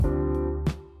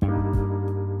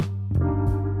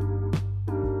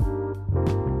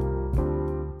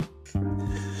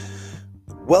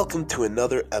Welcome to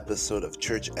another episode of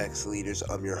Church X Leaders.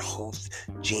 I'm your host,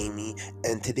 Jamie,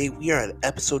 and today we are at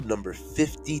episode number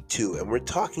 52, and we're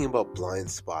talking about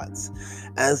blind spots.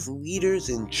 As leaders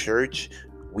in church,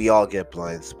 we all get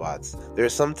blind spots. There are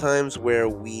some times where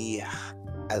we,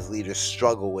 as leaders,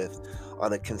 struggle with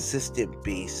on a consistent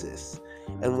basis.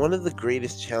 And one of the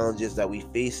greatest challenges that we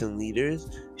face in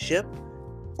leadership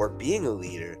or being a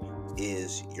leader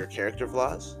is your character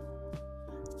flaws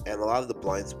and a lot of the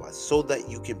blind spots so that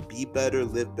you can be better,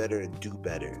 live better, and do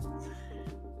better.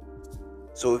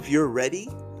 So if you're ready,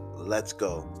 let's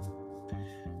go.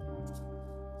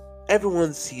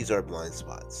 Everyone sees our blind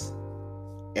spots.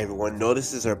 Everyone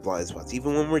notices our blind spots,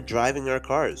 even when we're driving our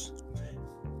cars.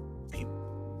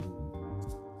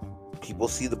 People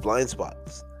see the blind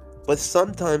spots. But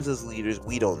sometimes as leaders,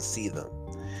 we don't see them.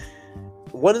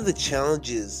 One of the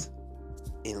challenges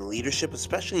in leadership,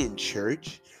 especially in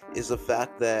church, is the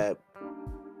fact that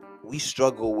we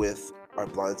struggle with our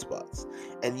blind spots,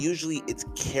 and usually it's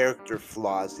character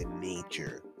flaws in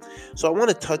nature. So I want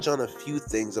to touch on a few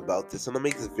things about this, and I'll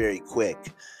make this very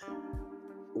quick.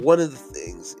 One of the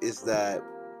things is that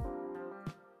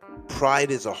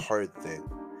pride is a hard thing,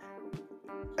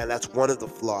 and that's one of the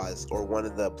flaws or one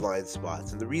of the blind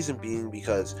spots. And the reason being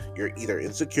because you're either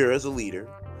insecure as a leader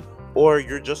or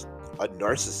you're just a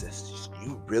narcissist.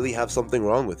 You really have something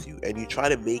wrong with you, and you try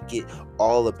to make it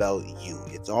all about you.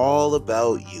 It's all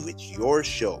about you. It's your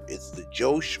show. It's the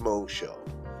Joe Schmo show.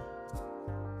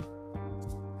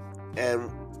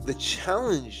 And the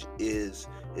challenge is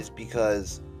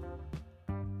because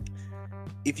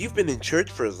if you've been in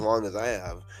church for as long as I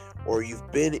have, or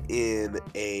you've been in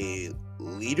a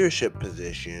leadership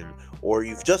position, or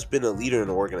you've just been a leader in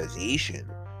an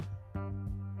organization,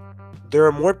 there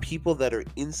are more people that are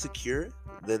insecure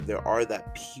than there are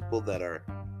people that are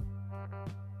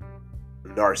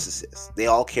narcissists. They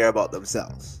all care about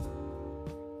themselves.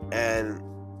 And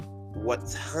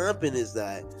what's happened is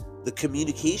that the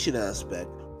communication aspect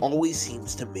always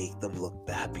seems to make them look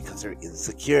bad because they're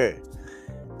insecure.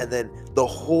 And then the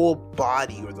whole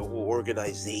body or the whole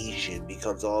organization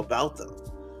becomes all about them.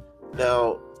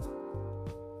 Now,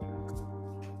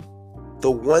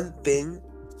 the one thing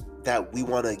that we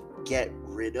want to get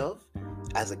rid of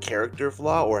as a character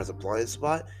flaw or as a blind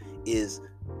spot is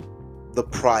the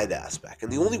pride aspect.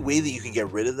 And the only way that you can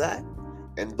get rid of that,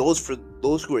 and for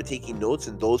those who are taking notes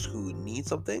and those who need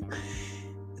something,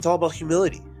 it's all about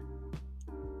humility.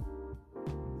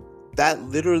 That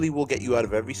literally will get you out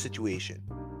of every situation.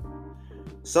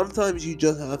 Sometimes you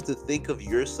just have to think of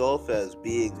yourself as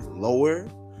being lower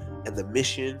and the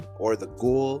mission or the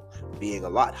goal being a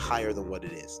lot higher than what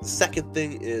it is. The second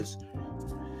thing is,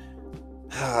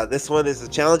 this one is a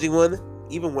challenging one.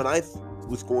 Even when I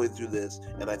was going through this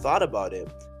and I thought about it,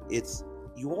 it's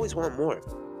you always want more.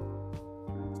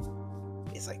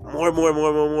 It's like more.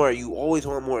 You always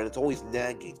want more, and it's always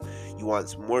nagging. You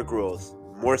want more growth,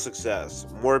 more success,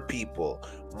 more people,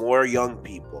 more young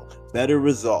people, better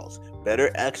results,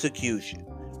 better execution.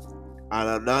 And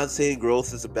I'm not saying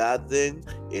growth is a bad thing.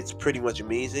 It's pretty much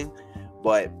amazing,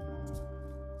 but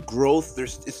growth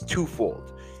it's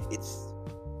twofold.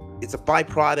 It's a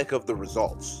byproduct of the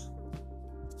results.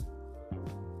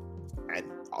 And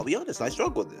I'll be honest, I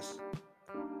struggle with this.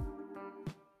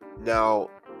 Now,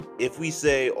 if we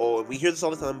say, and we hear this all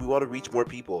the time, we want to reach more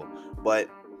people, but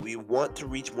we want to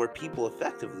reach more people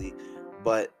effectively,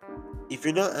 but if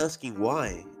you're not asking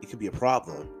why, it could be a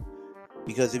problem.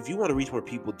 Because if you want to reach more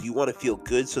people, do you want to feel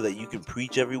good so that you can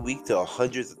preach every week to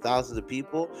hundreds of thousands of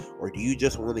people, or do you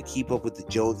just want to keep up with the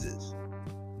Joneses?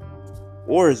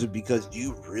 Or is it because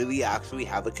you really actually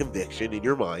have a conviction in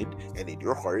your mind and in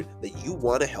your heart that you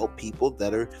want to help people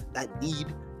that need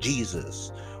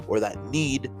Jesus, or that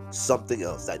need something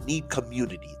else, that need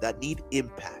community, that need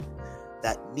impact,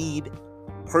 that need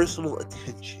personal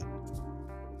attention?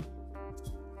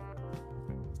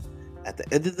 At the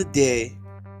end of the day,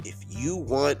 if you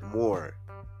want more,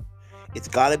 it's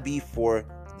got to be for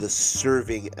the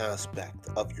serving aspect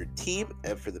of your team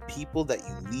and for the people that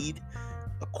you lead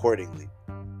accordingly.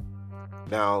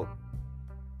 Now,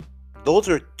 those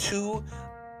are two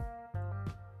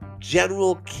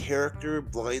general character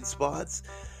blind spots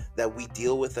that we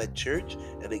deal with at church.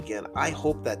 And again, I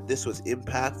hope that this was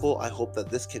impactful. I hope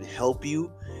that this can help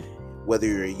you, whether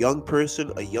you're a young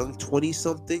person, a young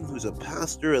 20-something who's a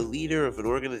pastor, a leader of an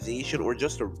organization, or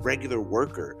just a regular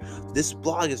worker. This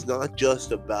blog is not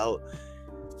just about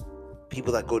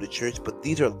people that go to church, but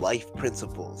these are life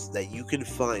principles that you can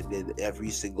find in every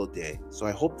single day. So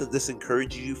I hope that this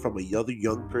encourages you from another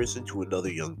young person to another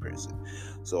young person.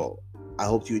 So I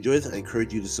hope you enjoyed this. I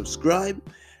encourage you to subscribe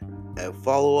and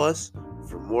follow us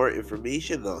for more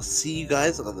information, and I'll see you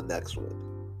guys on the next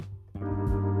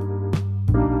one.